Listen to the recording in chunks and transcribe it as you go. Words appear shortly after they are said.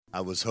I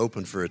was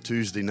hoping for a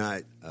Tuesday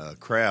night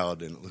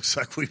crowd, and it looks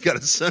like we've got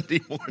a Sunday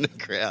morning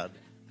crowd.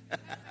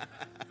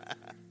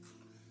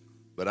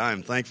 But I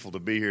am thankful to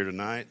be here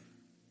tonight.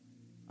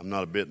 I'm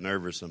not a bit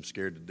nervous. I'm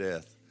scared to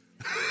death.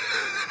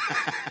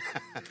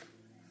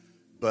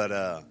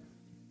 But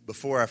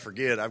before I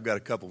forget, I've got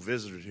a couple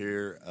visitors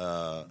here,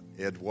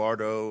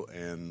 Eduardo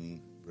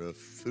and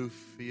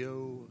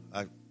Refugio.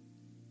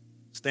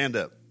 Stand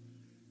up.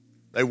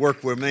 They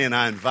work with me, and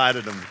I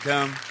invited them to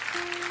come.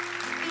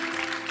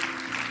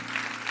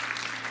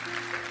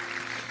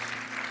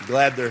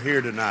 Glad they're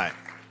here tonight.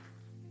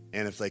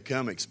 And if they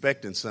come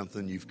expecting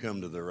something, you've come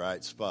to the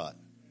right spot.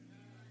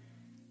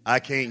 I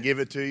can't give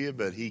it to you,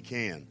 but He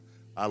can.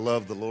 I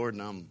love the Lord,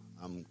 and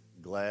I'm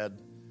glad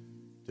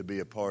to be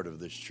a part of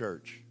this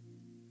church.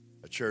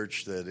 A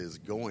church that is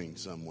going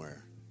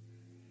somewhere.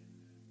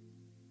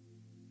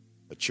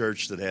 A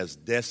church that has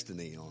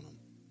destiny on them.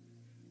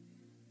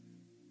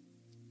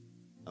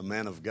 A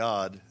man of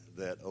God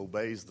that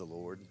obeys the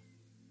Lord.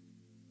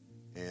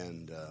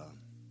 And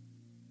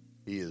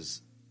he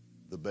is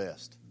the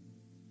best.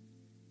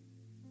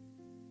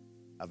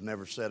 I've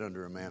never sat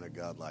under a man of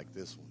God like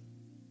this one.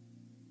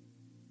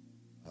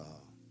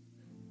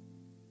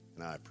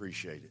 And I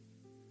appreciate it.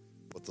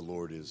 What the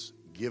Lord has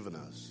given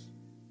us.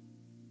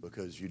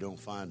 Because you don't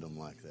find them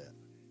like that.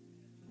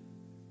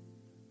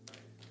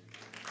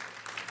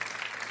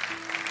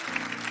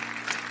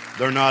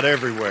 They're not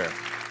everywhere.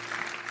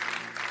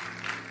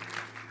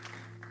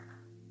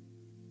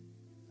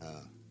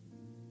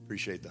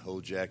 Appreciate the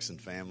whole Jackson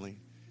family,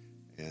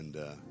 and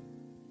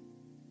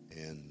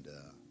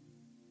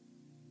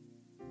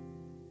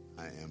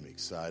I am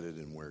excited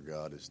in where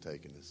God has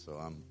taken us. So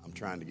I'm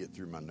trying to get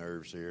through my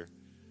nerves here,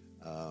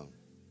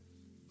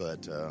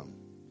 but I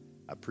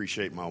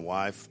appreciate my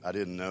wife. I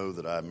didn't know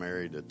that I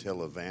married a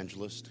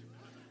televangelist.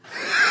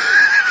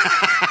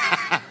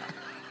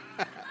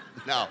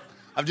 No,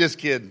 I'm just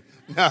kidding.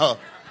 No.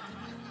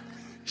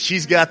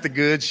 She's got the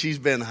goods. She's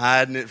been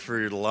hiding it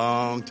for a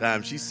long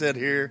time. She sat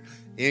here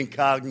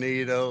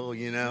incognito,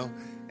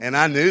 and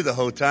I knew the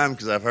whole time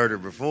because I've heard her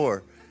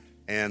before,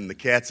 and the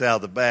cat's out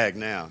of the bag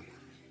now.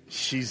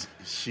 She's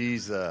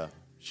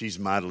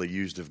mightily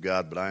used of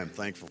God, but I am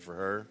thankful for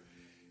her.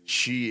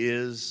 She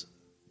is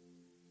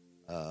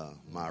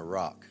my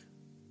rock.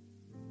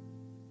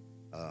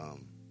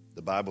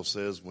 The Bible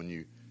says when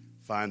you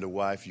find a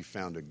wife, you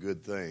found a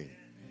good thing.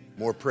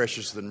 More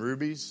precious than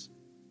rubies,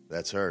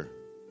 that's her.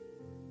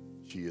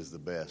 She is the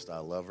best. I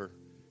love her,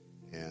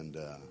 and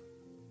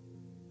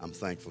I'm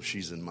thankful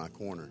she's in my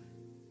corner.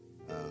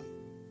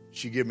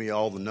 She gave me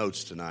all the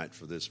notes tonight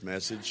for this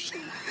message.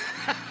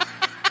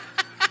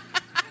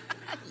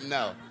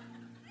 No,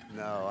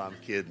 I'm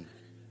kidding.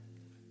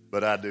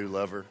 But I do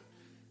love her.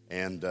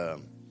 And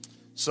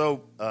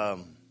so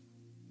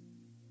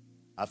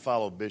I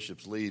followed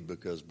Bishop's lead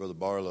because Brother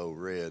Barlow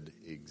read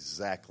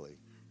exactly,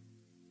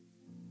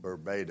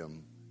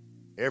 verbatim,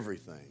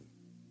 everything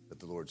that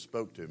the Lord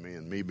spoke to me.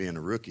 And me being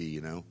a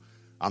rookie,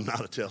 I'm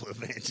not a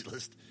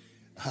televangelist.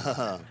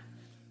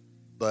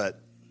 But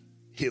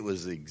it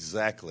was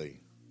exactly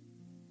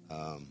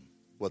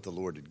what the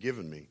Lord had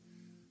given me.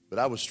 But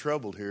I was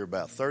troubled here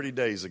about 30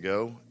 days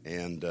ago,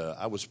 and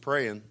I was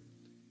praying,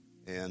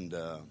 and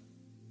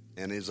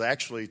it's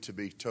actually, to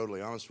be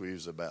totally honest with you,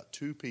 it's about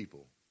 2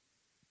 people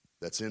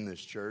that's in this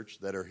church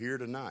that are here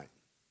tonight.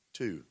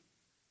 2. And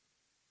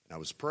I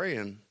was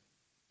praying,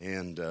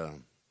 and the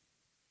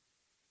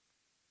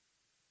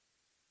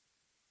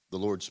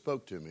Lord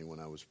spoke to me when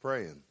I was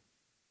praying.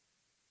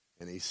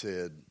 And He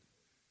said,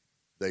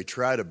 they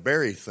try to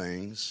bury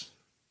things,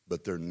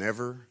 but they're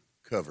never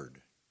covered.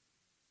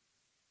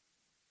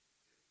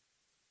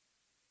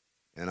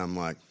 And I'm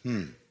like,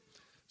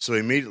 So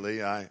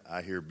immediately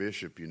I hear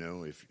Bishop,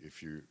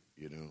 if you're,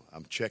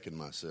 I'm checking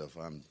myself.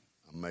 I'm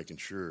making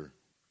sure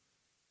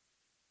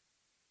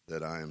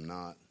that I am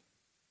not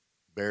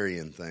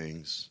burying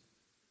things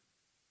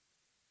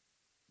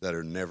that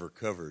are never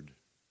covered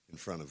in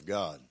front of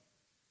God.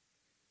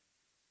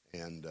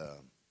 And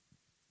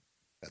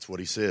that's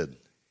what He said.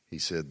 He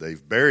said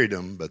they've buried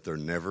them, but they're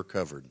never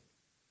covered.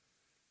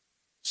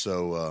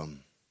 So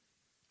I'm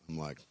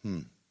like,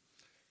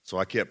 So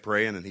I kept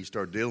praying, and He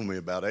started dealing with me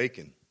about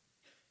Achan.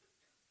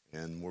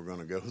 And we're going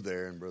to go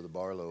there, and Brother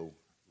Barlow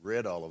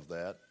read all of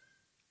that.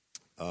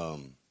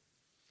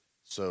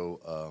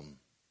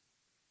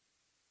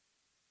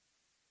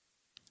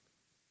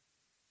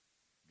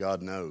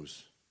 God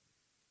knows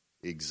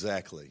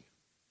exactly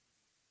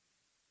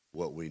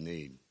what we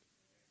need.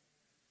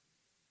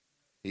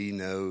 He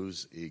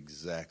knows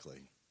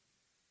exactly.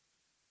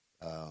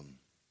 And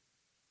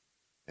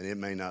it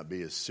may not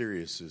be as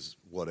serious as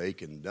what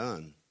Achan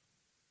done,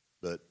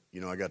 but,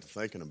 I got to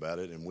thinking about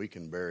it, and we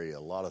can bury a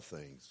lot of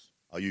things.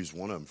 I'll use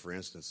one of them, for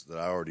instance, that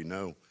I already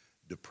know,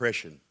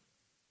 depression.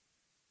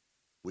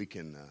 We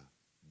can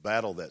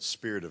battle that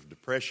spirit of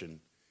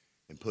depression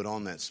and put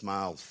on that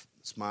smile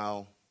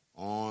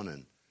on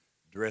and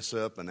dress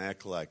up and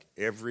act like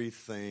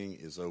everything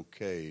is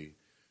okay,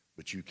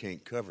 but you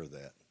can't cover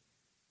that.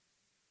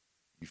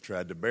 You've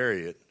tried to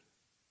bury it,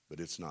 but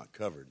it's not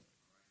covered.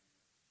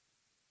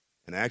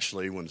 And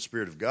actually, when the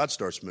Spirit of God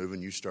starts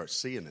moving, you start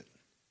seeing it.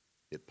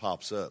 It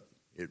pops up.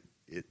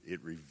 It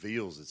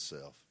reveals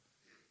itself.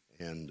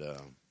 And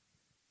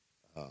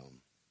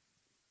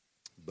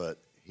but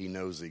he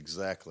knows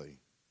exactly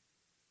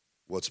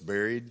what's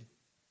buried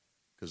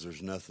because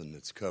there's nothing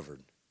that's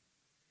covered.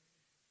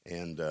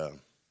 And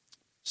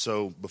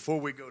so before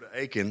we go to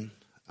Achan,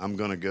 we're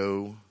going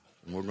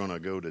to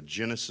go to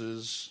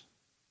Genesis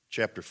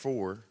chapter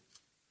 4,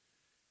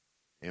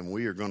 and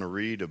we are going to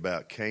read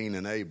about Cain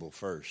and Abel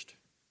first.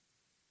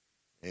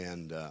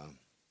 And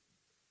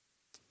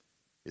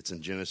it's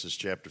in Genesis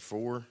chapter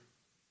 4.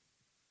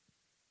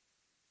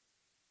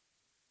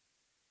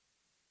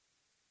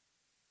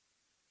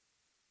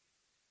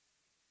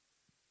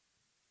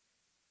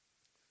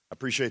 I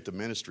appreciate the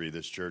ministry of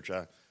this church.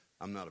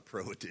 I'm not a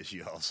pro at this,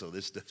 y'all, so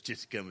this stuff's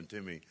just coming to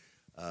me.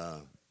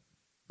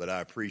 But I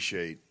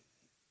appreciate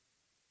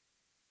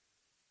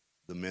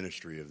the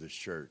ministry of this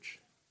church.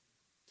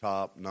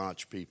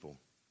 Top-notch people.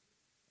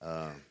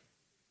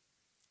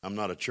 I'm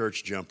not a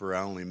church jumper.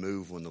 I only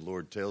move when the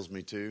Lord tells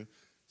me to.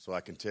 So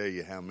I can tell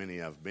you how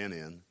many I've been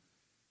in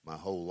my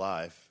whole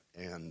life.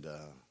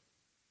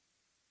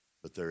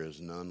 But there is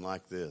none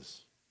like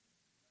this.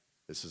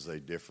 This is a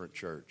different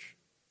church.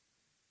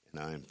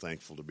 And I am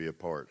thankful to be a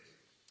part.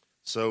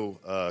 So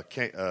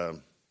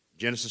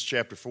Genesis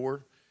chapter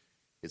 4,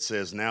 it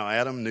says, Now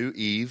Adam knew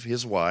Eve,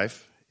 his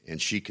wife, and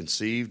she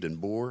conceived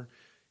and bore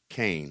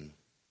Cain,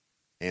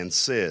 and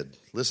said,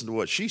 listen to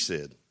what she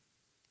said,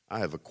 I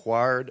have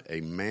acquired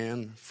a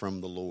man from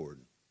the Lord.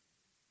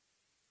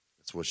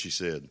 That's what she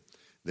said.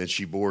 Then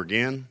she bore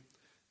again,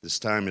 this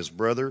time his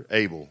brother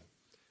Abel.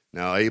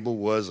 Now Abel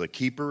was a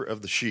keeper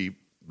of the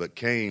sheep, but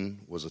Cain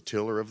was a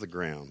tiller of the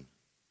ground.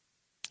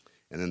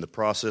 And in the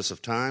process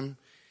of time,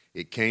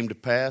 it came to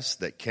pass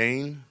that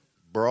Cain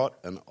brought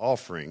an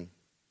offering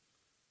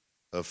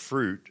of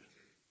fruit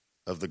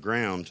of the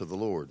ground to the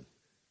Lord.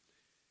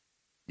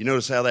 You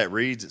notice how that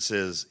reads? It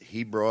says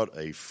he brought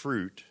an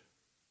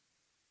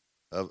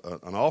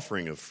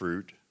offering of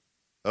fruit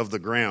of the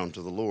ground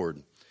to the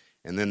Lord.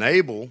 And then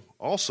Abel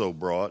also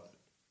brought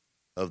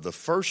of the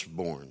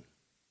firstborn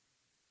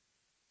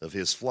of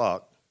his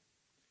flock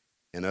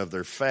and of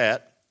their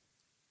fat.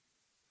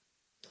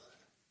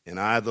 And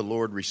I, the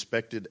Lord,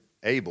 respected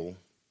Abel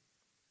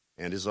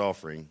and his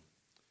offering,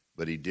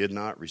 but he did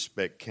not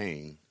respect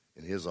Cain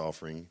and his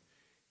offering.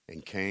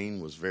 And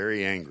Cain was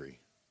very angry.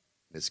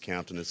 His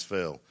countenance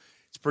fell.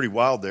 It's pretty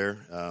wild there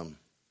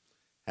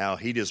how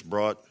he just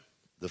brought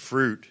the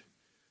fruit,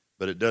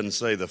 but it doesn't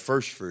say the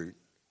first fruit.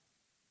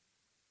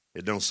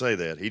 It don't say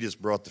that. He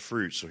just brought the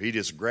fruit. So he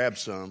just grabbed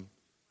some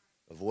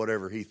of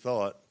whatever he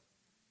thought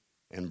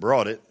and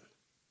brought it.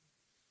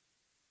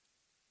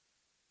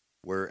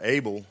 Where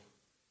Abel,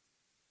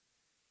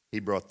 he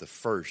brought the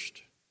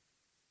first.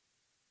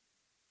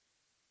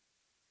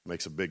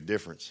 Makes a big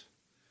difference.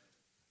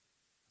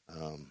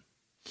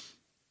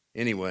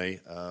 Anyway,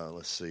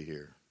 let's see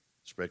here.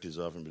 Respect his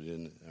offering, but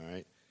didn't. All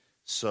right.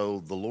 So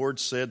the Lord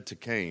said to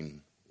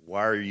Cain,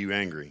 why are you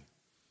angry?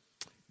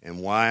 And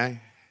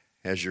why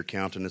has your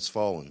countenance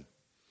fallen?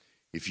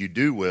 If you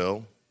do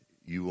well,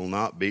 you will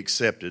not be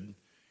accepted.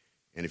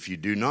 And if you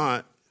do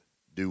not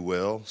do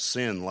well,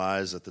 sin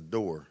lies at the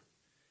door.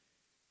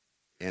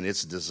 And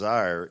its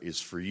desire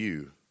is for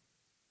you,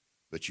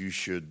 but you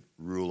should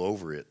rule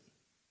over it.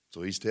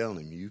 So he's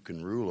telling him, you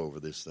can rule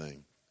over this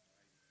thing.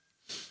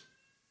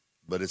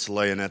 But it's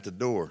laying at the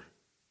door,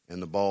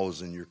 and the ball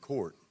is in your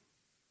court,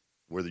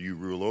 whether you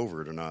rule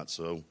over it or not.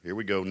 So here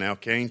we go. Now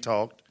Cain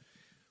talked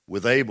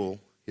with Abel,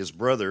 his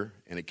brother,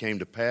 and it came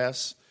to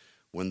pass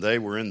when they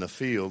were in the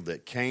field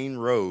that Cain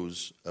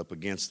rose up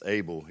against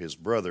Abel, his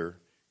brother,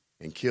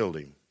 and killed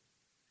him.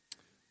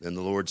 Then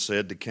the Lord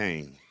said to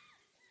Cain,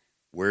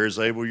 where is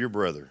Abel your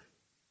brother?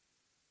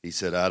 He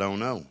said, I don't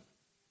know.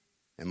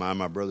 Am I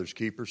my brother's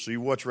keeper? So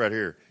you watch right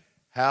here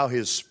how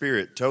his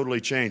spirit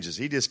totally changes.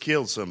 He just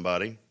killed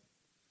somebody.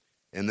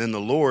 And then the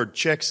Lord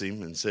checks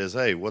him and says,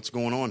 hey, what's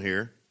going on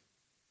here?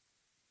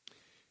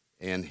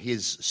 And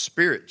his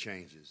spirit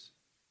changes.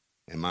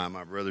 Am I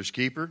my brother's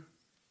keeper?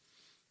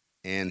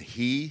 And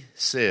he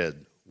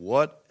said,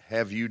 what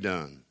have you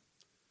done?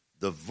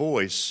 The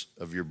voice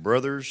of your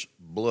brother's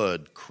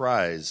blood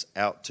cries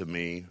out to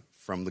me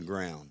from the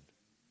ground.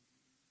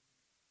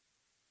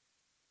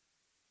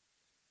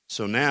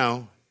 So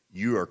now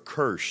you are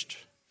cursed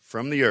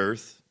from the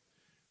earth,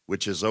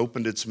 which has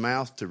opened its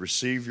mouth to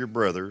receive your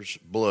brother's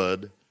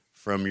blood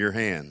from your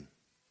hand.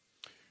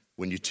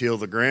 When you till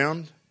the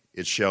ground,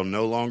 it shall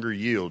no longer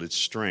yield its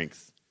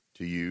strength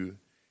to you,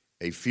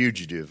 a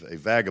fugitive, a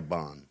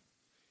vagabond.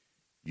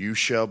 You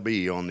shall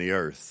be on the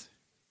earth.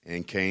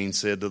 And Cain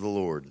said to the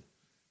Lord,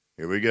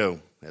 here we go.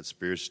 That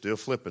spirit's still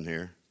flipping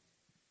here.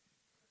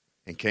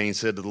 And Cain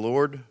said to the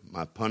Lord,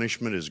 my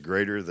punishment is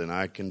greater than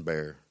I can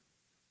bear.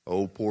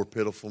 Oh, poor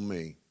pitiful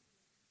me.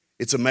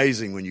 It's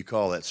amazing when you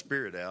call that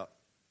spirit out,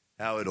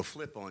 how it'll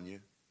flip on you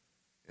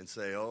and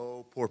say,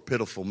 oh, poor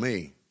pitiful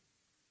me.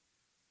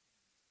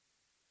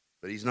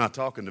 But he's not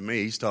talking to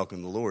me. He's talking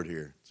to the Lord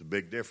here. It's a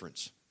big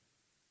difference.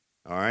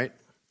 All right?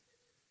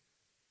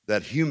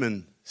 That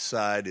human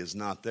side is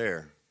not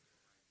there.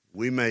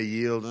 We may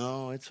yield,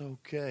 no, it's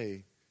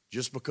okay.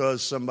 Just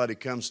because somebody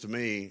comes to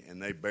me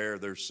and they bear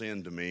their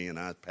sin to me and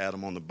I pat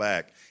them on the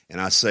back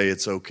and I say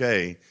it's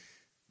okay,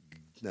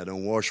 that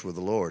don't wash with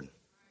the Lord.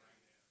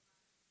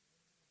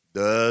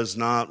 Does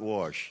not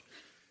wash.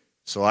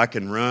 So I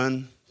can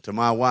run to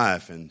my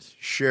wife and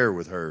share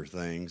with her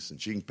things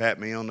and she can pat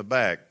me on the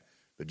back,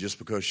 but just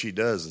because she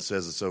does and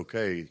says it's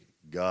okay,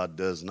 God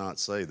does not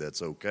say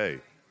that's okay.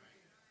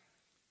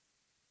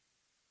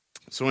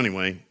 So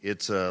anyway,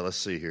 it's, let's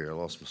see here. I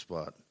lost my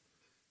spot.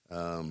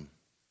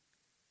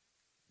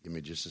 Give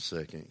me just a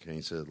second.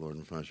 Cain said, Lord,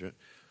 and punishment.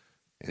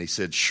 And he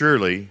said,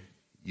 surely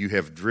you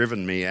have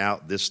driven me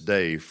out this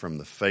day from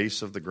the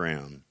face of the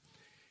ground,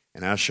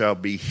 and I shall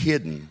be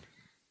hidden.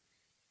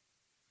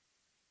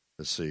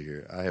 Let's see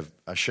here.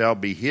 I shall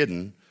be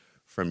hidden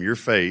from your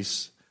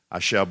face. I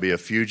shall be a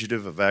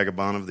fugitive, a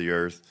vagabond of the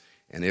earth,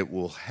 and it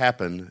will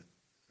happen,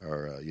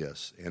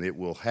 and it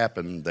will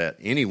happen that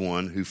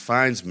anyone who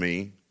finds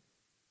me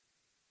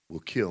will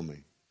kill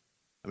me.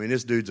 I mean,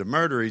 this dude's a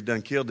murderer. He's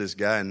done killed this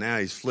guy, and now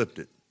he's flipped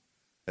it.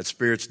 That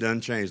spirit's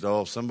done changed.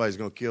 Oh, somebody's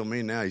going to kill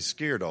me. Now he's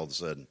scared all of a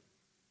sudden.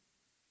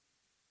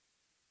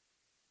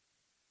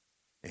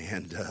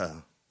 And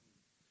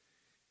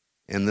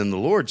then the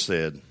Lord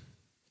said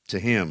to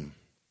him,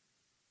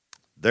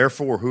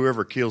 therefore,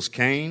 whoever kills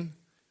Cain,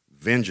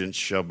 vengeance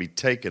shall be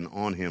taken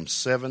on him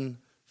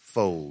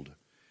sevenfold.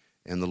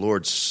 And the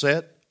Lord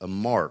set a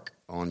mark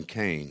on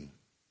Cain,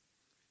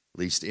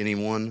 lest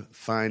anyone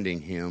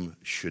finding him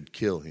should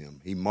kill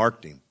him. He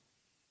marked him.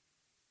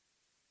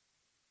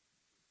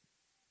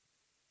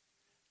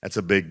 That's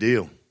a big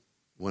deal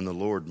when the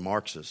Lord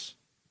marks us.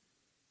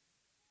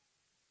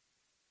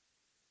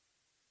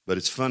 But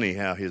it's funny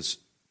how his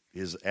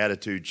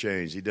attitude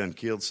changed. He done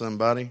killed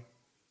somebody,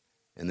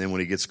 and then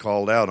when he gets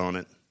called out on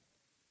it,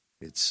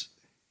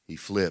 he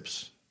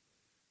flips.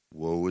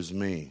 Woe is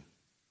me.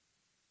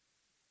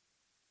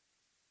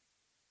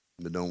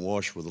 But don't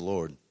wash with the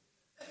Lord.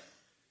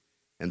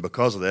 And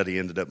because of that, he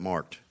ended up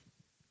marked.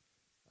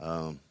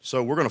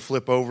 So we're going to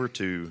flip over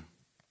to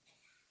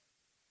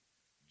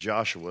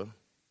Joshua.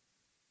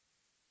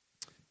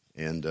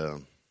 And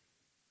I'm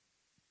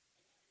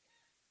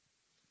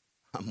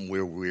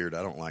weird.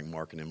 I don't like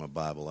marking in my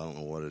Bible. I don't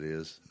know what it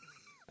is.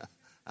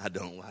 I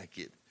don't like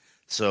it.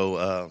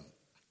 So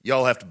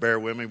y'all have to bear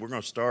with me. We're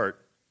going to start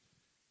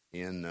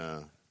in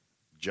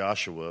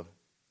Joshua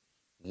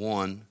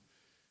 1,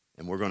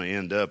 and we're going to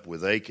end up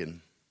with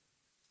Achan.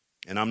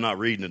 And I'm not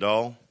reading it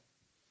all,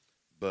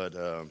 but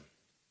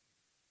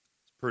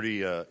it's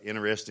pretty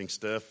interesting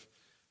stuff.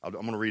 I'm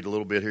going to read a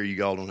little bit here.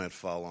 You all don't have to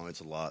follow on. It's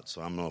a lot,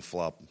 so I'm going to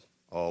flop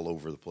all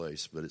over the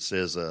place. But it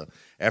says,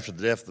 after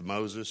the death of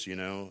Moses,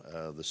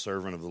 the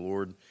servant of the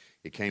Lord,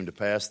 it came to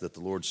pass that the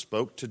Lord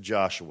spoke to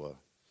Joshua,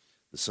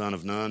 the son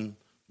of Nun,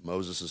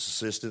 Moses'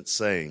 assistant,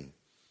 saying,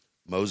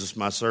 Moses,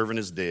 my servant,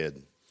 is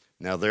dead.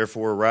 Now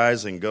therefore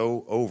arise and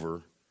go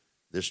over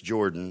this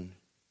Jordan,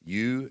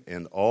 you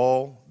and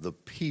all the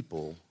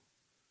people,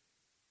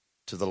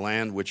 to the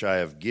land which I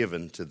have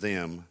given to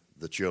them,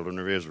 the children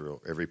of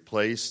Israel, every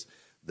place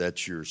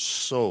that your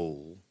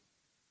sole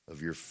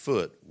of your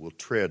foot will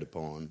tread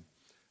upon,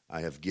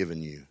 I have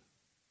given you.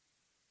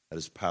 That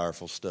is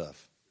powerful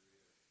stuff.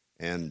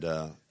 And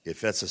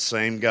if that's the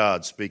same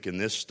God speaking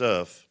this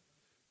stuff,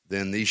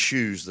 then these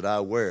shoes that I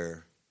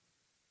wear,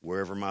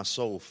 wherever my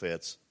soul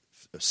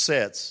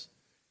sets,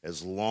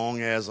 as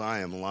long as I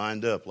am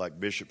lined up, like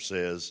Bishop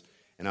says,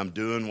 and I'm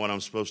doing what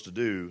I'm supposed to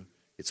do,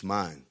 it's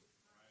mine.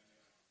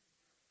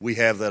 We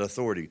have that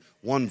authority.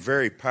 One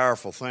very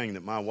powerful thing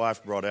that my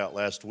wife brought out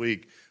last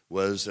week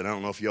was, and I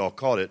don't know if y'all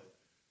caught it,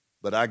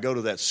 but I go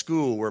to that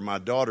school where my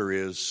daughter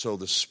is, so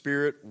the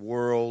spirit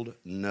world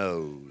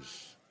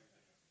knows.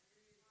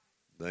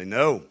 They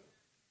know.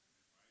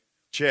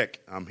 Check,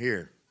 I'm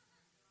here.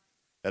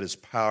 That is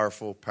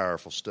powerful,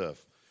 powerful stuff.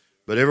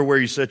 But everywhere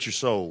you set your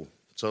soul,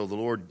 so the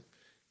Lord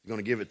is going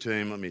to give it to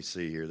him. Let me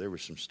see here. There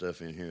was some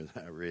stuff in here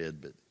that I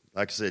read, but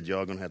like I said,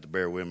 y'all going to have to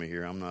bear with me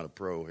here. I'm not a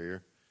pro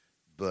here.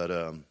 But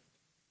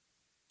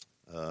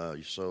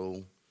your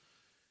soul.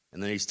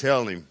 And then he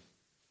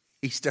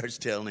starts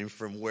telling him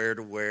from where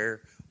to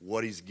where,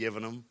 what he's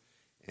given him,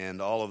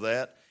 and all of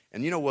that.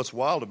 And you know what's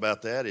wild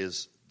about that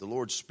is the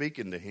Lord's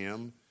speaking to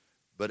him,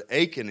 but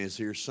Achan is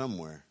here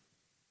somewhere.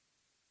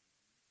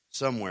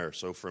 Somewhere.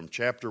 So from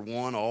chapter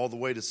 1 all the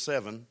way to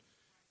 7,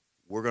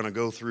 we're going to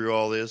go through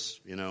all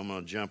this. I'm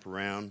going to jump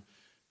around.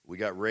 We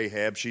got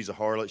Rahab. She's a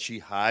harlot. She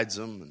hides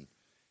them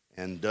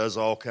and does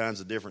all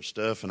kinds of different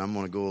stuff. And I'm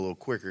going to go a little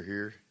quicker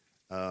here.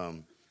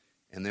 And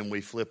then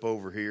we flip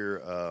over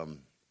here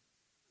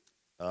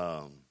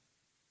to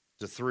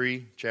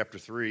 3, chapter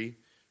 3.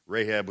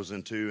 Rahab was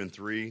in 2 and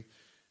 3.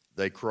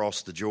 They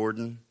crossed the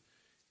Jordan.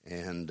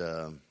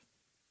 And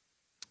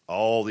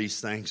all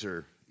these things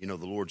are, the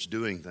Lord's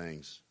doing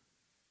things.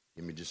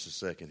 Give me just a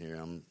second here.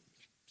 I'm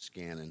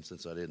scanning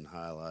since I didn't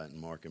highlight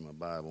and mark in my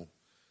Bible.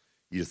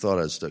 You thought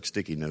I'd stuck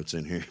sticky notes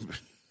in here, but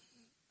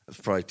I was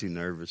probably too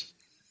nervous.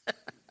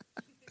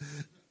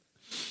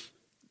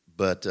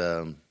 But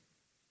well,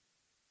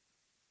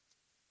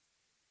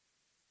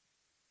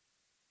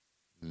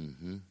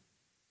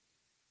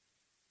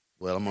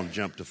 I'm going to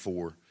jump to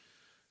 4.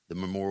 The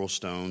memorial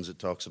stones, it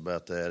talks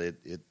about that.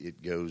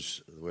 It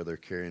goes where they're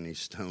carrying these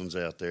stones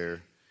out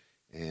there.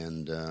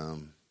 And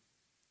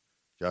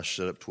Josh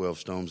set up 12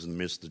 stones in the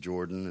midst of the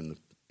Jordan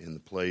in the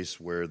place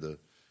where the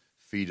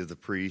feet of the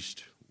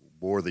priest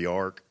bore the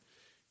ark.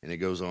 And it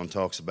goes on,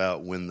 talks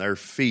about when their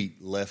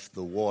feet left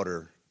the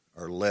water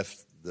or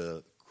left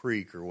the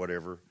creek or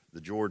whatever,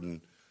 the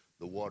Jordan,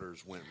 the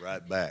waters went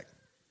right back.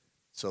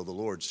 So the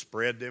Lord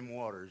spread them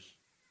waters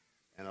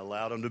and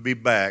allowed them to be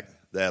back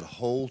that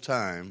whole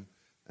time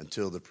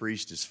until the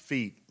priest's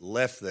feet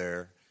left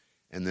there,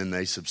 and then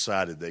they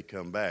subsided. They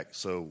come back.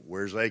 So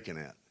where's Achan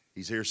at?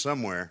 He's here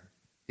somewhere.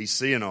 He's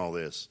seeing all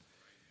this.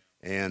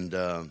 And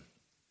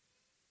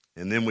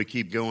then we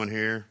keep going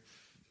here,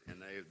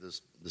 and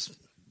this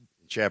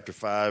chapter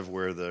 5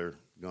 where they're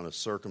going to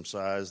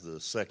circumcise the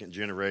second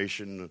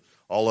generation.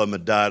 All of them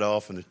had died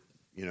off, and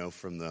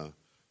from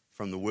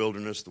the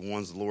wilderness, the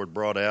ones the Lord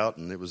brought out,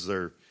 and it was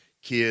their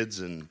kids.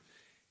 And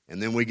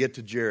then we get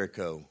to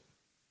Jericho,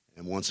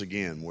 and once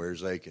again,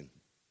 where's Achan?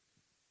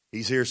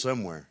 He's here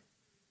somewhere.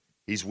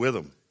 He's with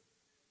them.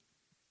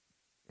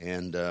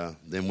 And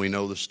then we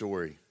know the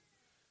story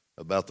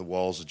about the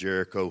walls of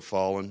Jericho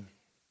falling.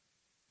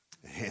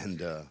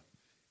 And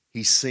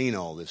he's seen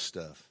all this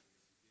stuff.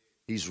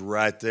 He's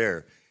right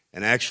there.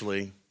 And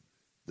actually,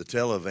 the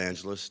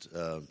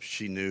televangelist,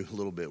 she knew a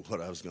little bit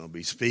what I was going to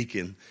be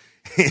speaking.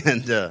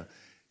 And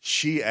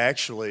she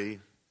actually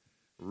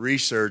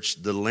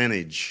researched the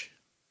lineage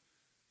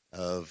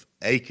of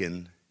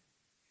Achan,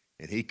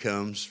 and he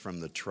comes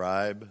from the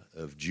tribe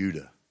of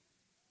Judah.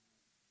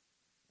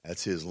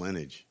 That's his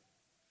lineage.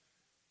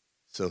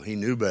 So he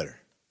knew better.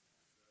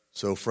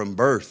 So from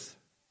birth,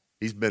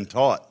 he's been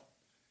taught.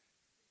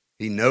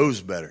 He knows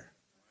better.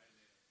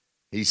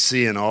 He's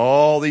seeing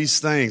all these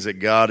things that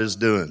God is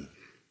doing.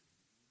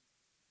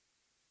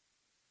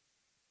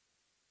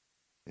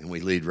 And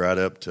we lead right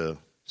up to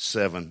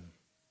 7,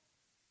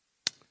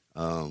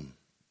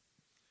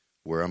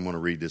 where I'm going to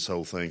read this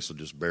whole thing, so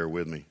just bear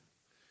with me.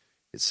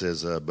 It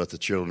says, but the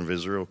children of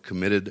Israel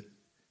committed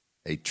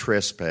a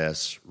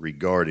trespass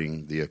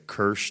regarding the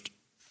accursed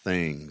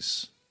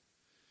things.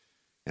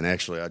 And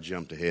actually, I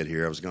jumped ahead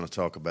here. I was going to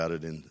talk about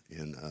it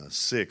in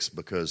 6,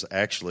 because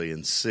actually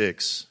in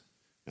 6,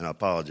 and I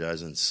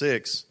apologize, in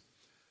 6,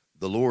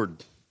 the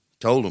Lord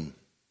told them,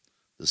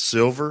 the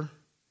silver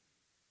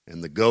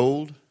and the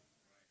gold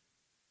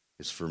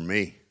is for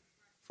me,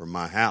 for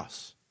my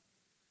house.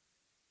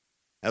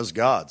 That was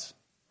God's.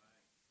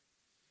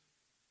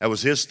 That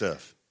was his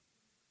stuff.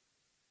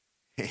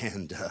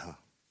 And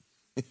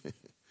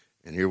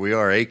and here we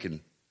are,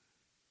 Achan,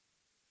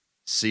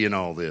 seeing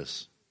all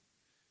this.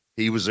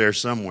 He was there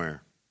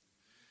somewhere.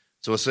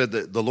 So it said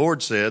that the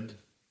Lord said,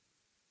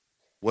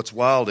 what's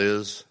wild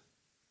is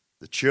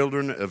the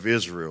children of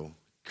Israel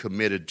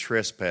committed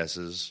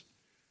trespasses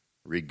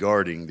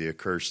regarding the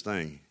accursed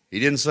thing. He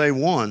didn't say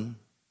one.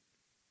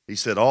 He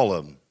said all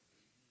of them.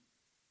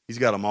 He's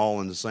got them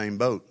all in the same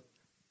boat.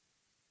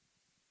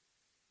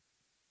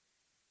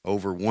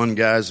 Over one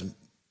guy's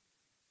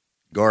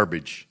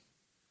garbage.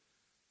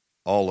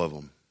 All of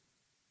them.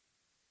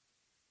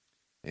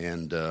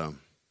 And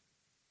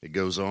it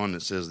goes on.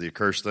 It says the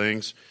accursed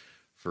things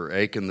for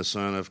Achan the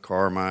son of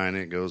Carmi.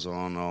 It goes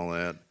on, all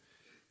that.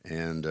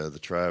 And the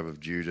tribe of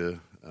Judah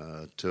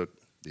took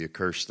the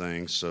accursed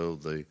things. So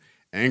the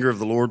anger of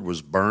the Lord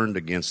was burned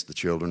against the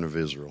children of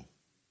Israel.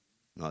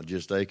 Not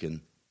just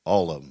Achan,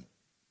 all of them.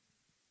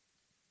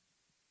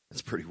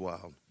 That's pretty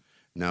wild.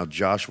 Now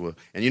Joshua,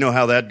 and you know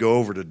how that'd go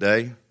over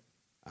today?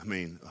 I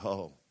mean,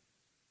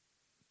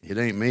 it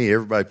ain't me.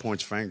 Everybody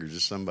points fingers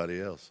at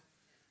somebody else.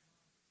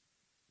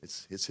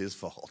 It's his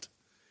fault.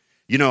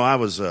 You know, I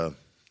was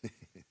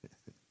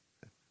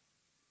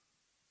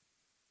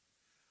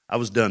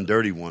done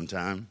dirty one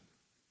time,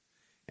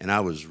 and I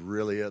was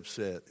really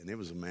upset, and it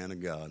was a man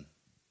of God.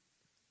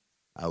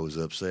 I was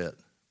upset,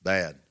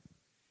 bad,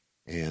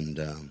 and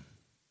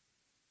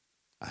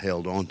I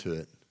held on to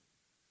it.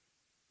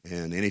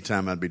 And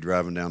anytime I'd be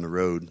driving down the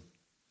road,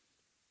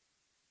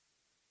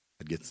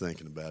 I'd get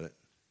thinking about it.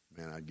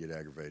 Man, I'd get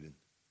aggravated.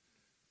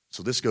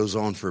 So this goes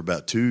on for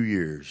about 2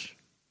 years.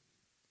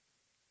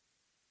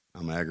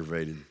 I'm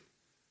aggravated.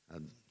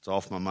 It's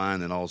off my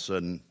mind, and all of a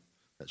sudden,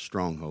 that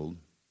stronghold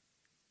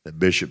that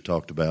Bishop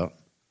talked about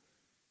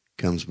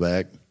comes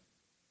back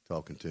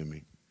talking to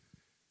me.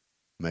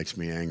 Makes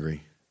me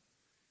angry.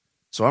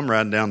 So I'm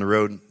riding down the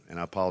road, and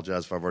I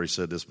apologize if I've already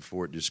said this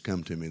before. It just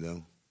come to me,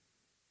 though.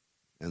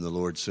 And the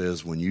Lord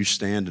says, when you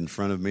stand in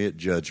front of me at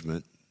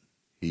judgment,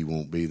 he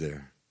won't be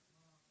there.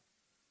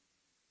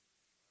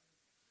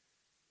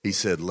 He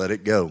said, let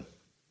it go.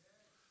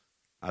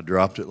 I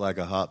dropped it like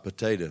a hot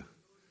potato.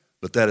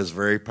 But that is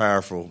very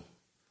powerful,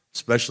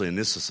 especially in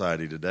this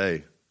society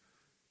today,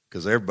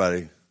 because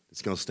everybody,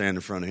 it's going to stand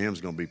in front of him,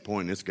 it's going to be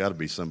pointing. It's got to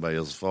be somebody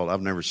else's fault.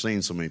 I've never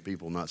seen so many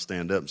people not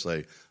stand up and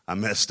say, I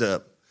messed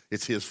up.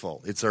 It's his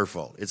fault. It's her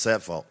fault. It's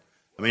that fault.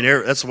 I mean,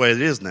 that's the way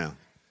it is now.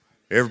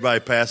 Everybody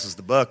passes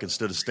the buck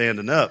instead of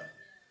standing up.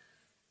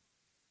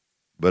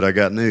 But I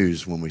got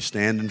news. When we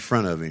stand in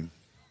front of him,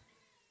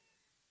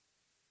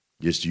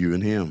 just you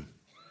and him,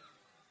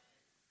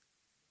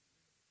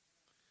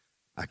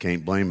 I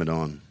can't blame it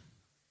on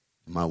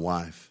my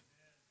wife.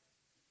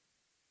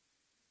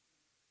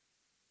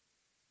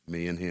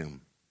 Me and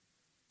him.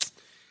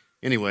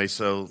 Anyway,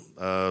 so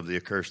the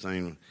accursed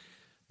thing.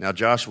 Now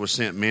Joshua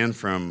sent men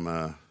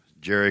from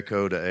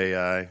Jericho to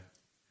Ai,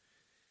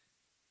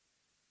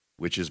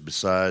 which is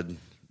beside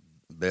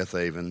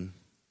Bethaven,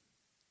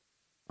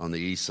 on the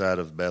east side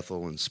of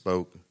Bethel, and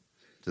spoke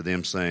to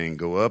them, saying,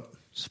 Go up,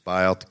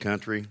 spy out the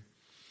country.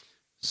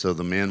 So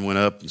the men went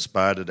up and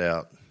spied it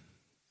out,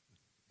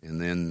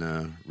 and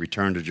then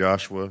returned to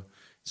Joshua,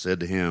 said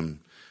to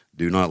him,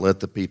 Do not let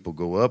the people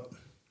go up,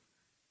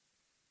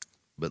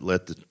 but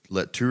let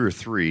 2,000 or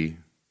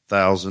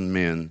 3,000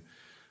 men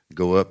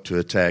go up to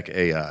attack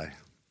Ai.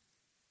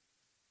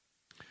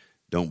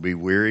 Don't be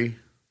weary,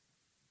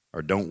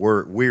 or don't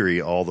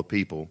weary all the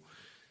people.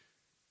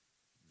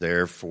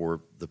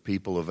 Therefore, the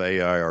people of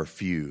Ai are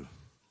few.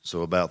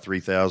 So about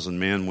 3,000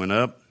 men went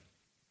up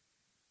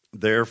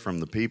there from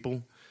the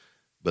people,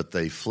 but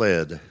they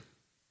fled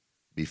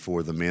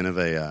before the men of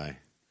Ai.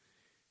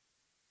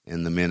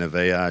 And the men of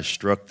Ai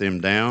struck them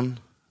down,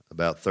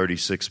 about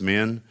 36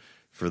 men,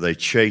 for they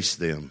chased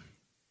them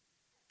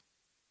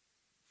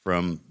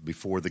from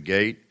before the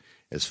gate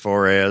as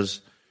far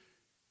as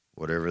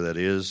whatever that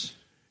is,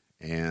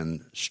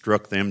 and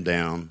struck them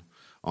down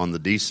on the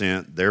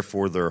descent.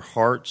 Therefore the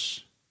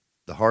hearts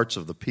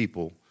of the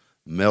people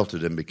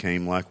melted and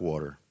became like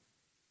water.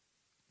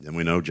 Then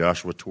we know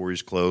Joshua tore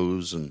his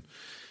clothes, and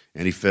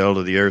he fell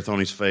to the earth on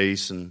his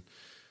face, and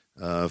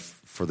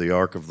for the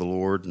ark of the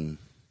Lord, and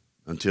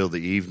until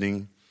the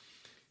evening,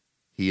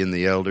 he and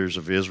the elders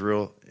of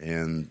Israel,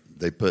 and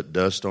they put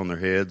dust on their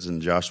heads.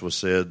 And Joshua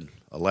said,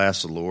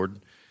 Alas, Lord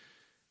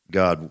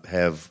God,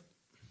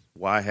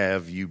 why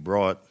have you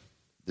brought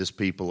this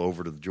people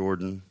over to the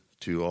Jordan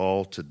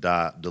to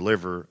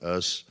deliver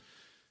us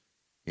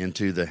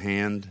into the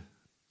hand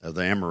of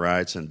the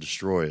Amorites and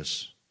destroy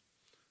us?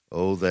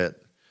 Oh, that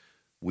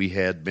we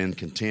had been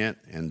content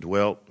and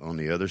dwelt on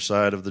the other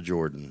side of the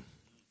Jordan.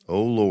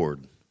 O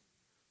Lord,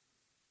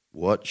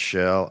 what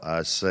shall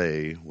I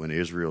say when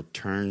Israel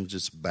turns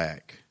its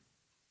back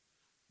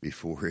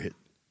before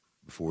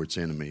its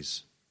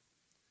enemies?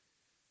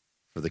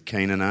 For the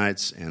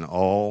Canaanites and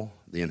all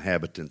the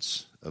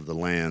inhabitants of the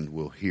land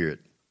will hear it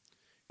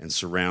and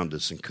surround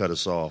us and cut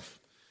us off,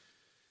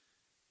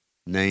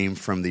 name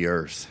from the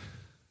earth.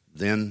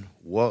 Then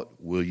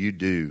what will you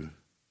do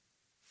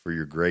for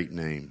your great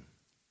name?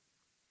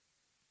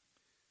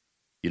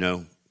 You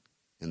know,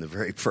 in the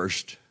very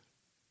first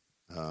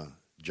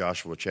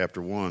Joshua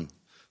chapter 1,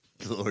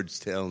 the Lord's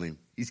telling him,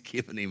 he's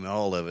giving him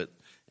all of it.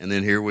 And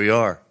then here we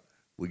are.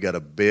 We got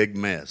a big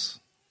mess.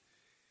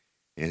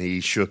 And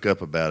he shook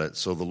up about it.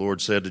 So the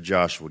Lord said to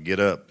Joshua, Get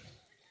up.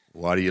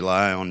 Why do you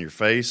lie on your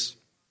face?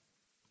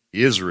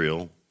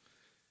 Israel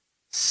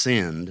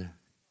sinned,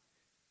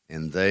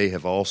 and they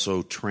have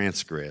also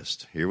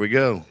transgressed. Here we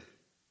go.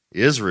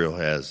 Israel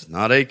has,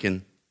 not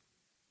Achan.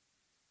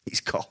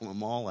 He's calling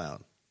them all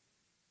out.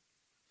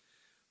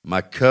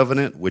 My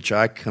covenant which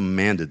I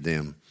commanded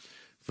them,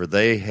 for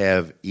they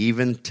have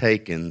even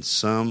taken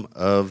some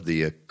of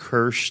the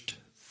accursed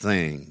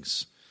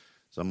things.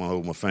 So I'm going to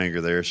hold my finger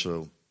there,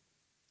 so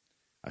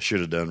I should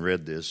have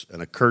read this.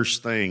 An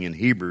accursed thing in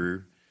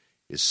Hebrew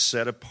is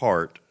set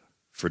apart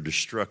for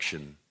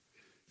destruction.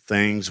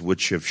 Things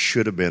which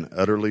should have been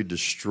utterly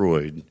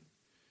destroyed,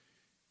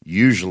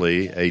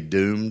 usually a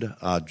doomed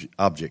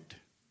object.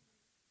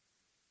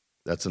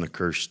 That's an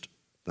accursed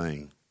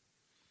thing.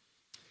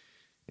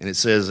 And it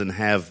says, and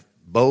have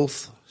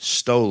both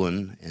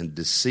stolen and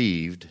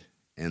deceived,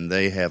 and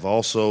they have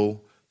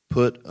also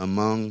put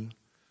among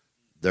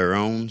their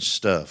own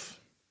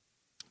stuff.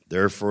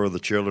 Therefore the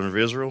children of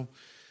Israel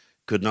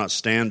could not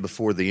stand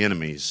before the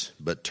enemies,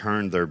 but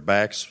turned their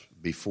backs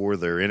before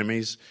their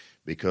enemies,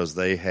 because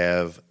they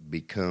have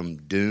become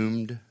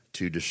doomed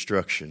to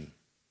destruction.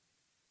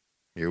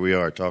 Here we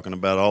are talking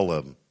about all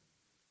of them.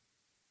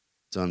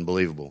 It's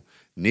unbelievable.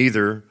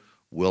 Neither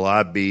will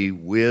I be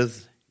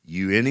with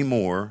you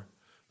anymore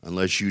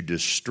unless you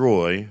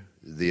destroy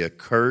the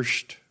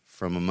accursed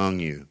from among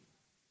you.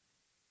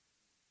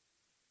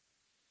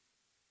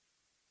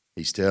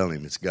 He's telling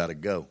him it's got to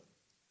go.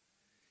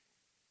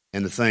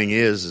 And the thing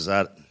is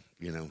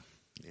anyway,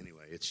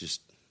 it's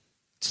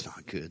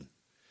not good.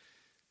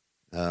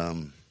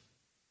 I'll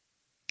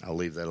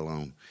leave that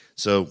alone.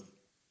 So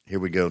here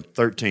we go.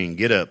 13,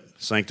 get up,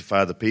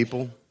 sanctify the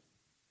people,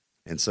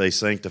 and say,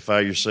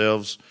 sanctify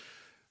yourselves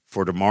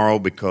for tomorrow,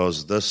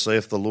 because thus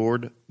saith the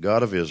Lord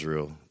God of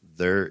Israel,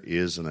 there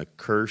is an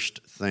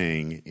accursed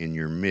thing in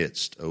your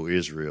midst, O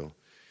Israel.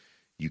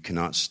 You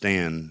cannot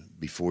stand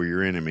before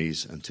your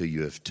enemies until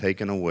you have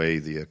taken away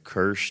the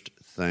accursed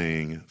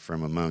thing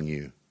from among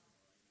you,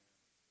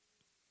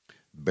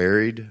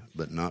 buried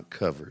but not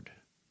covered.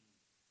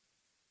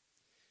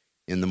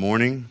 In the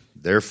morning,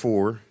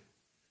 therefore,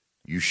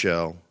 you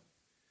shall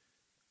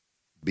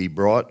be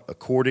brought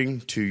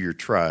according to your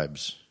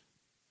tribes,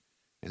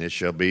 and it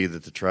shall be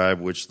that the tribe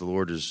which the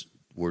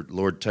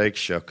Lord takes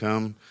shall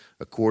come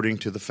according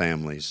to the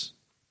families,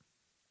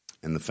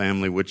 and the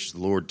family which the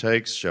Lord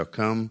takes shall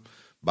come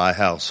by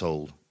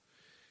household,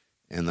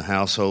 and the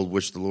household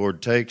which the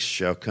Lord takes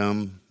shall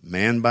come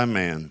man by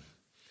man.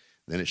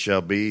 Then it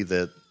shall be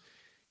that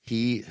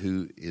he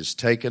who is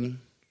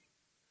taken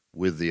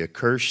with the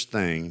accursed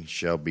thing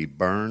shall be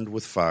burned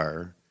with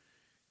fire,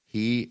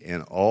 he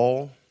and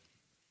all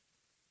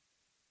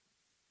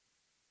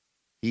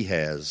he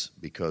has,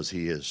 because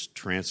he has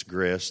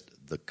transgressed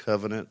the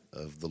covenant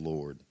of the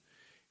Lord,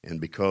 and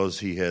because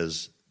he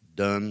has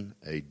done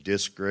a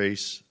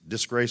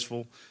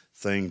disgraceful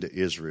thing to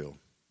Israel.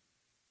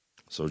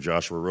 So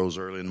Joshua rose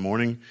early in the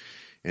morning,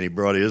 and he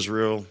brought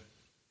Israel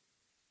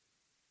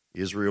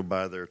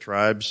by their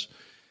tribes,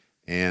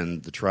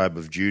 and the tribe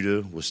of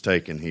Judah was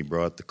taken. He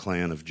brought the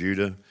clan of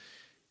Judah,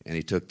 and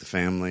he took the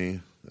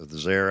family of the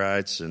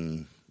Zerites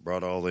and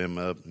brought all them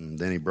up, and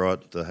then he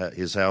brought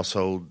his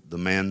household, the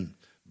man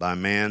by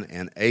man,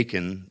 and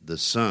Achan, the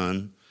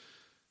son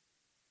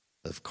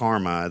of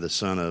Carmi, the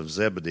son of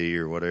Zebedee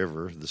or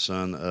whatever, the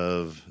son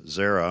of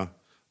Zerah,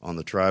 on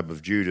the tribe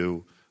of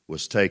Judah,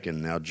 was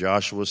taken. Now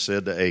Joshua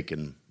said to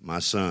Achan, my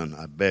son,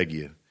 I beg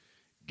you,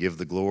 give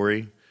the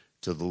glory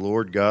to the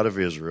Lord God of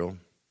Israel,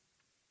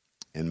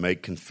 and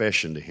make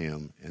confession to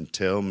him, and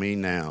tell me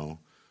now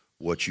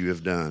what you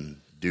have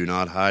done. Do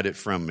not hide it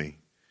from me.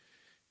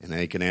 And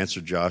Achan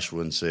answered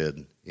Joshua and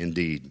said,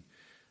 indeed,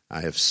 I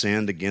have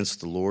sinned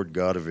against the Lord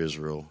God of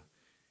Israel,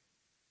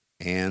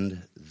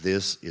 and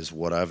this is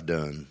what I've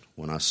done.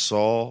 When I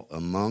saw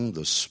among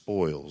the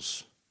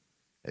spoils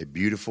a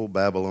beautiful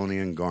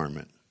Babylonian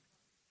garment,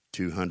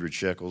 200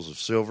 shekels of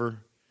silver,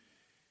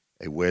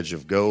 a wedge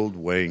of gold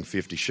weighing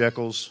 50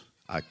 shekels,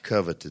 I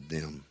coveted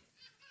them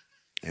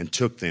and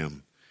took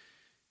them.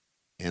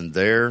 And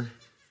there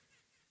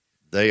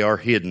they are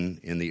hidden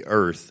in the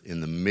earth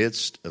in the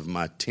midst of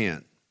my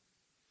tent,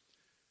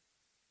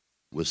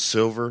 with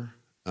silver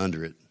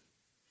under it.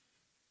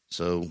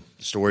 So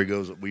the story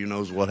goes, we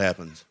knows what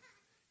happens.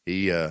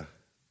 He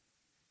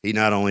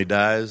not only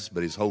dies,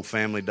 but his whole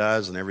family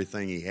dies, and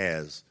everything he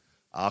has,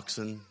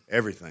 oxen,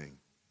 everything,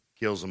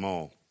 kills them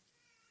all.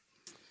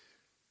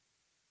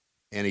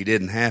 And he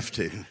didn't have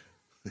to.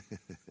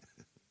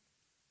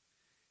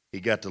 He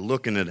got to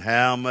looking at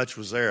how much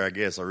was there, I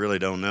guess. I really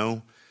don't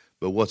know.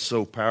 But what's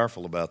so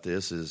powerful about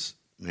this is,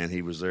 man,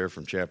 he was there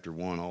from chapter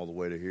 1 all the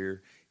way to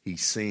here.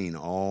 He's seen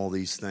all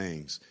these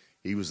things.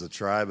 He was the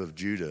tribe of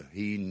Judah.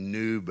 He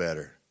knew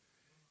better.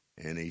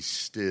 And he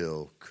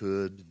still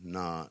could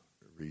not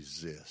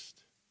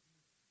resist.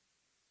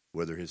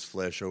 Whether his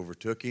flesh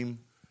overtook him,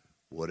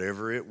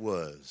 whatever it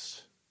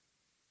was.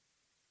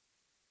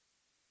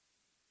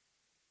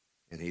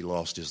 And he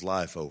lost his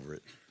life over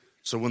it.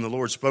 So when the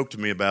Lord spoke to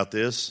me about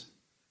this,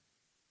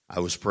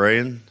 I was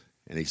praying,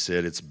 and he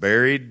said, it's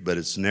buried, but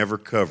it's never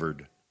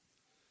covered.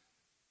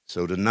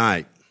 So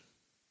tonight,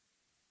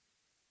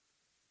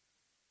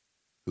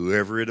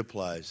 whoever it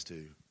applies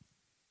to,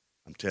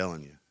 I'm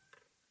telling you,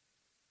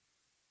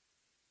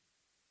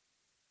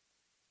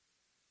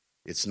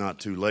 it's not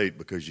too late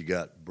because you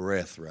got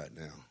breath right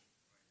now.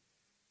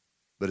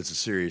 But it's a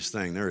serious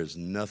thing. There is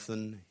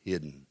nothing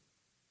hidden.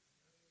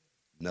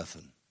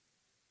 Nothing.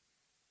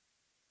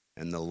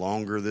 And the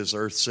longer this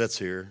earth sits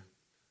here,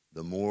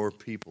 the more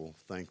people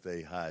think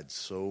they hide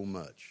so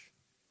much.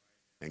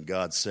 And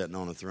God's sitting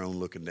on a throne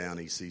looking down.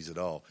 He sees it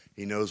all.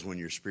 He knows when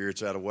your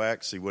spirit's out of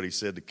whack. See what he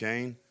said to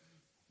Cain?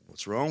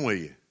 What's wrong with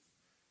you? Your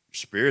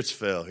spirits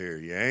fell here.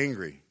 You're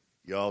angry.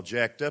 You all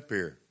jacked up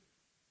here.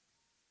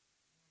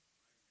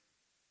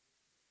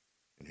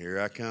 And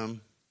here I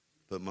come,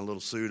 put my little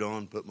suit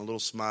on, put my little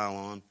smile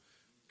on,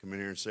 come in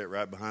here and sit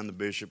right behind the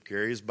bishop,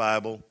 carry his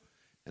Bible,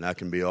 and I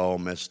can be all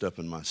messed up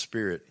in my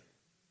spirit.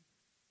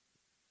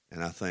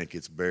 And I think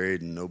it's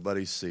buried and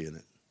nobody's seeing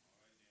it.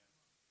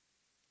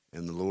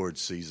 And the Lord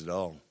sees it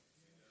all.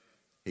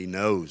 He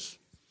knows.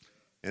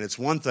 And it's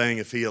one thing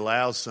if he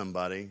allows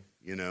somebody,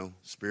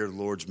 Spirit of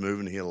the Lord's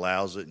moving, he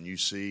allows it, and you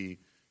see,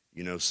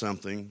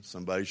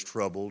 somebody's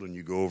troubled, and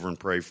you go over and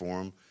pray for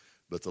them.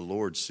 But the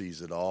Lord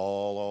sees it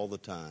all the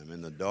time.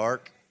 In the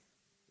dark,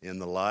 in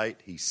the light,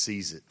 he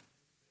sees it.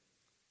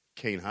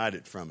 Can't hide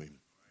it from him.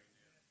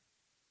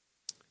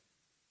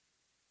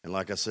 And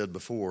like I said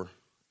before,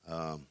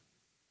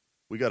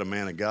 we got a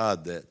man of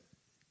God that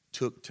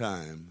took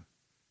time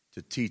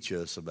to teach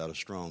us about a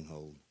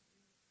stronghold.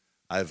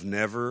 I've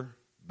never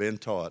been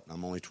taught,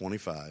 I'm only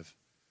 25.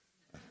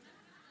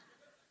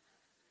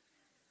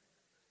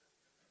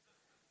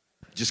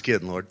 Just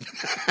kidding, Lord.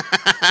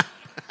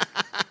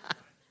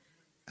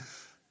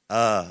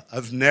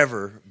 I've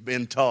never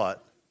been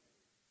taught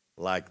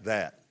like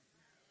that.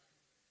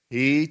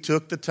 He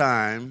took the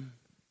time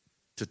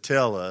to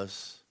tell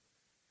us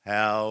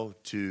how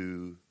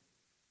to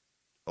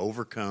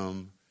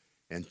overcome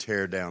and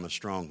tear down a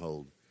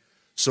stronghold.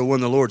 So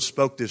when the Lord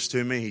spoke this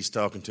to me, he's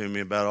talking to me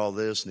about all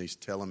this, and he's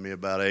telling me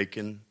about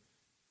Achan,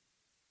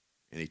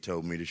 and he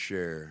told me to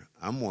share.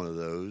 I'm one of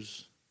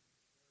those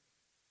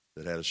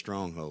that had a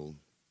stronghold.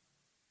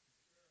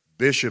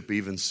 Bishop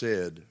even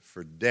said,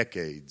 for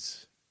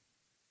decades,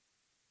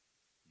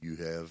 you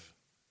have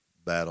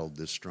battled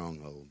this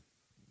stronghold.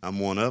 I'm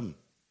one of them.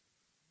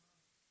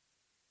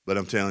 But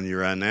I'm telling you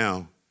right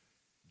now,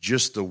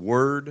 just the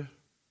word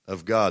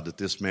of God that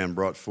this man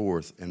brought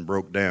forth and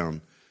broke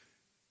down,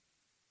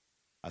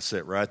 I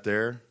sat right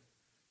there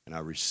and I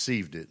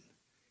received it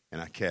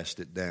and I cast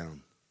it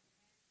down.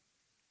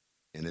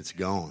 And it's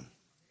gone.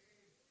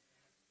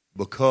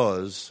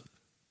 Because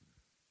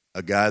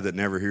a guy that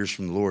never hears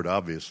from the Lord,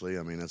 obviously,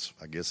 I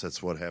guess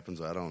that's what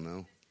happens. I don't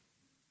know.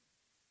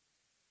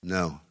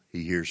 No,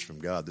 he hears from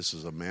God. This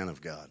is a man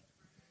of God.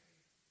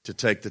 To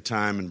take the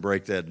time and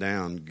break that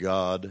down,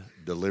 God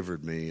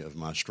delivered me of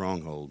my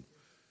stronghold.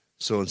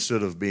 So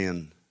instead of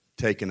being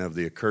taken of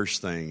the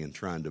accursed thing and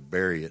trying to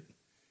bury it,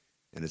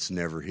 and it's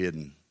never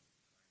hidden.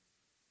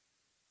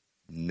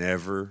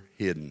 Never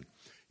hidden.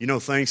 You know,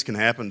 things can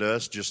happen to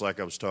us, just like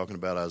I was talking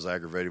about. I was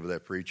aggravated with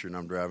that preacher, and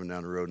I'm driving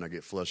down the road, and I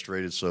get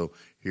frustrated. So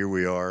here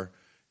we are,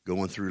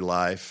 going through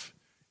life,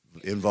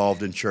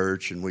 involved in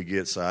church, and we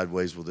get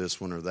sideways with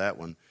this one or that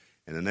one.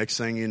 And the next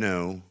thing you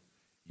know,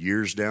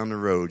 years down the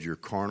road, you're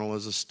carnal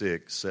as a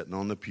stick, sitting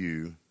on the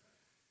pew,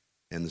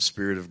 and the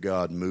Spirit of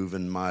God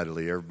moving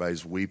mightily.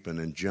 Everybody's weeping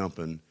and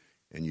jumping,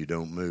 and you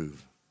don't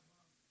move.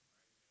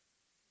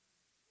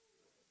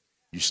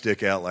 You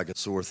stick out like a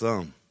sore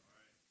thumb.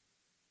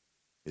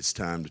 It's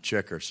time to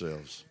check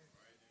ourselves.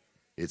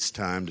 It's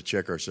time to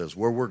check ourselves.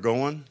 Where we're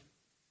going,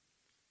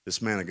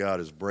 this man of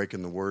God is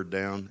breaking the word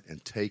down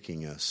and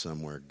taking us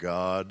somewhere.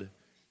 God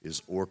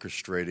is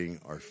orchestrating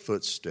our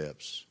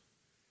footsteps,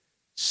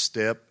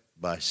 step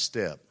by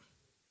step.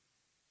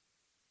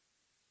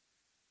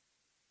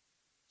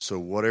 So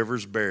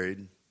whatever's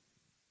buried,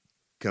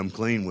 come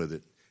clean with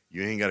it.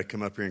 You ain't got to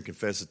come up here and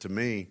confess it to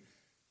me.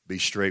 Be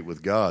straight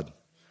with God.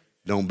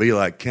 Don't be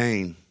like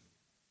Cain,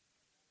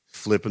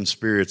 flipping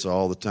spirits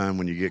all the time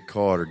when you get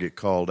caught or get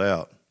called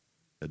out.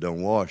 That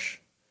don't wash.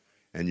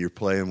 And you're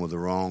playing with the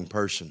wrong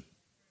person.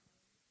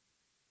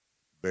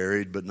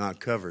 Buried but not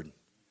covered.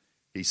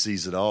 He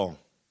sees it all.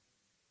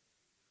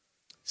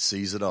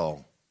 Sees it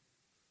all.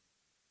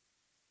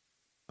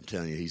 I'm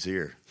telling you, he's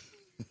here.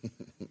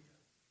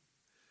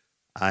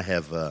 I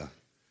have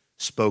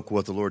spoke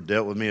what the Lord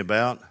dealt with me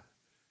about,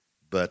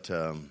 but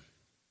I'm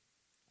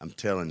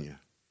telling you,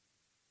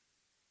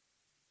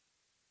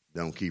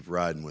 don't keep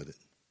riding with it.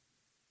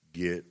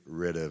 Get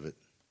rid of it.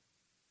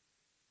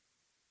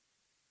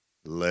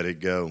 Let it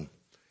go.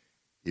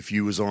 If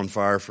you was on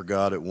fire for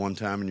God at one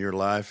time in your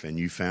life and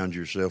you found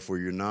yourself where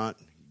you're not,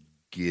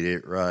 get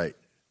it right.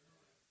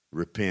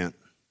 Repent.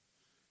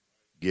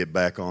 Get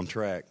back on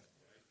track.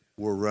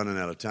 We're running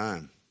out of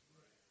time.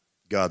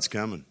 God's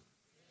coming.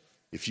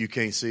 If you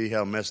can't see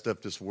how messed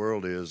up this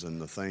world is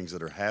and the things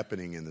that are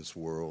happening in this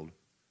world,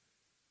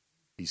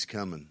 he's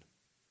coming.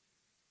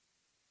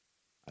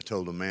 I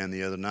told a man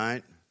the other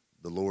night,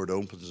 the Lord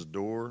opens a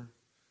door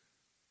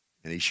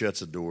and he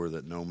shuts a door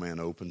that no man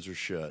opens or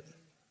shut.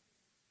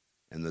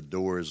 And the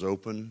door is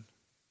open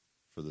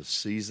for the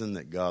season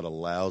that God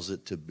allows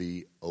it to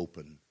be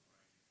open.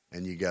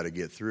 And you got to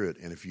get through it.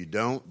 And if you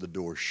don't, the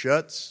door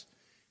shuts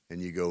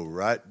and you go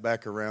right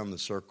back around the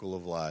circle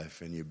of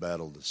life and you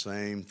battle the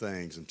same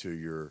things until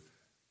you're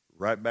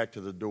right back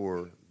to the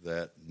door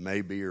that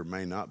may be or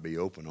may not be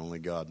open. Only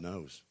God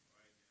knows.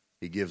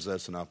 He gives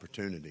us an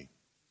opportunity.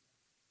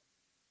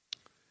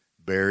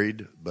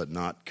 Buried but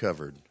not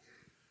covered.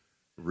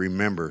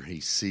 Remember,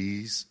 he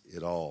sees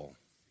it all.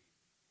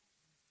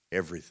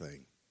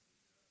 Everything.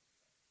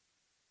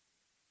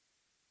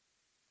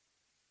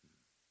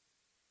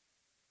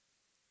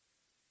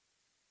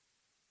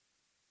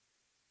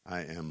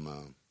 I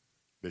am,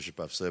 Bishop,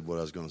 I've said what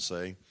I was going to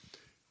say,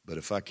 but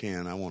if I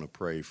can, I want to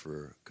pray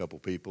for a couple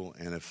people.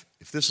 And if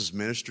this has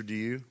ministered to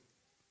you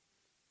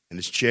and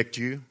it's checked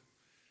you,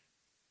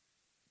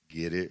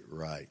 get it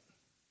right.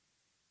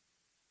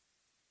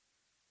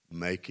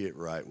 Make it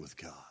right with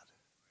God.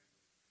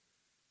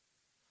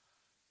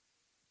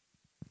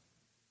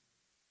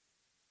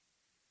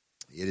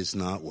 It is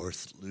not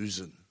worth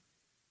losing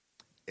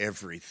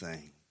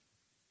everything.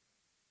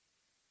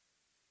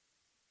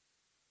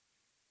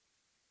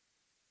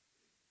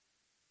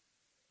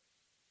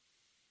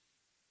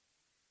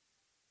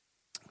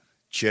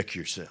 Check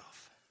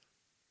yourself.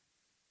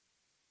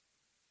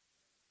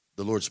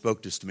 The Lord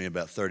spoke this to me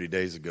about 30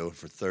 days ago.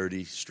 For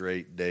 30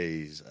 straight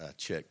days, I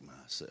checked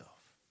myself.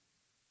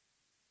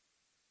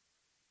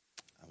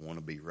 I want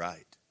to be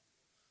right.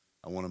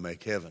 I want to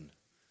make heaven.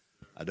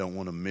 I don't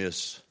want to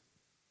miss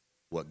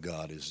what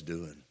God is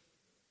doing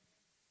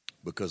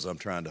because I'm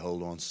trying to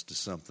hold on to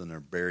something or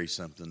bury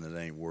something that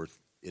ain't worth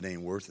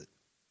it.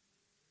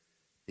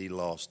 He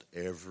lost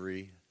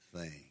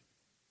everything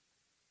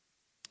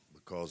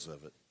because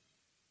of it.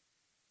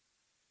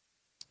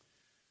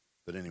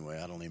 But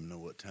anyway, I don't even know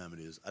what time it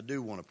is. I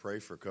do want to pray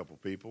for a couple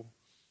people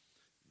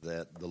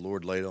that the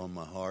Lord laid on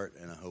my heart,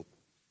 and I hope,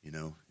 it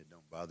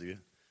don't bother you.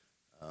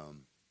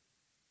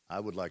 I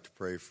would like to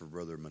pray for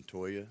Brother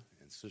Montoya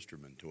and Sister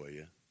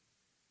Montoya.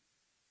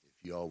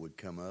 If you all would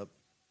come up,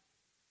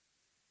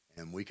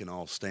 and we can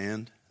all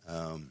stand.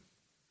 And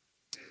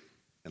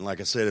like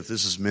I said, if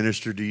this is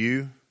ministered to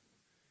you,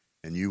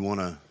 and you want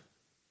to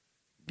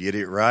get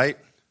it right,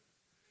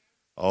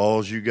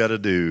 all you got to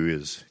do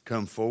is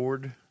come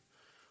forward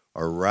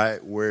or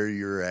right where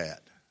you're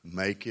at.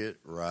 Make it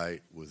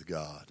right with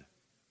God.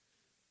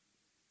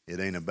 It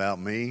ain't about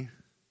me.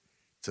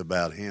 It's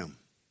about Him.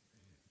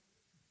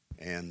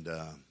 And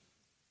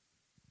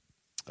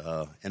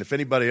if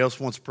anybody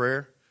else wants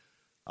prayer,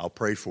 I'll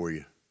pray for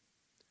you.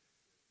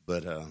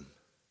 But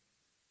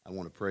I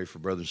want to pray for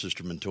Brother and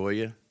Sister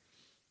Montoya.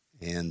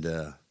 And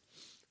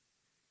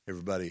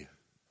everybody,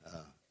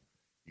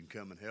 you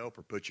can come and help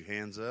or put your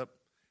hands up,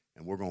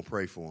 and we're going to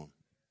pray for them.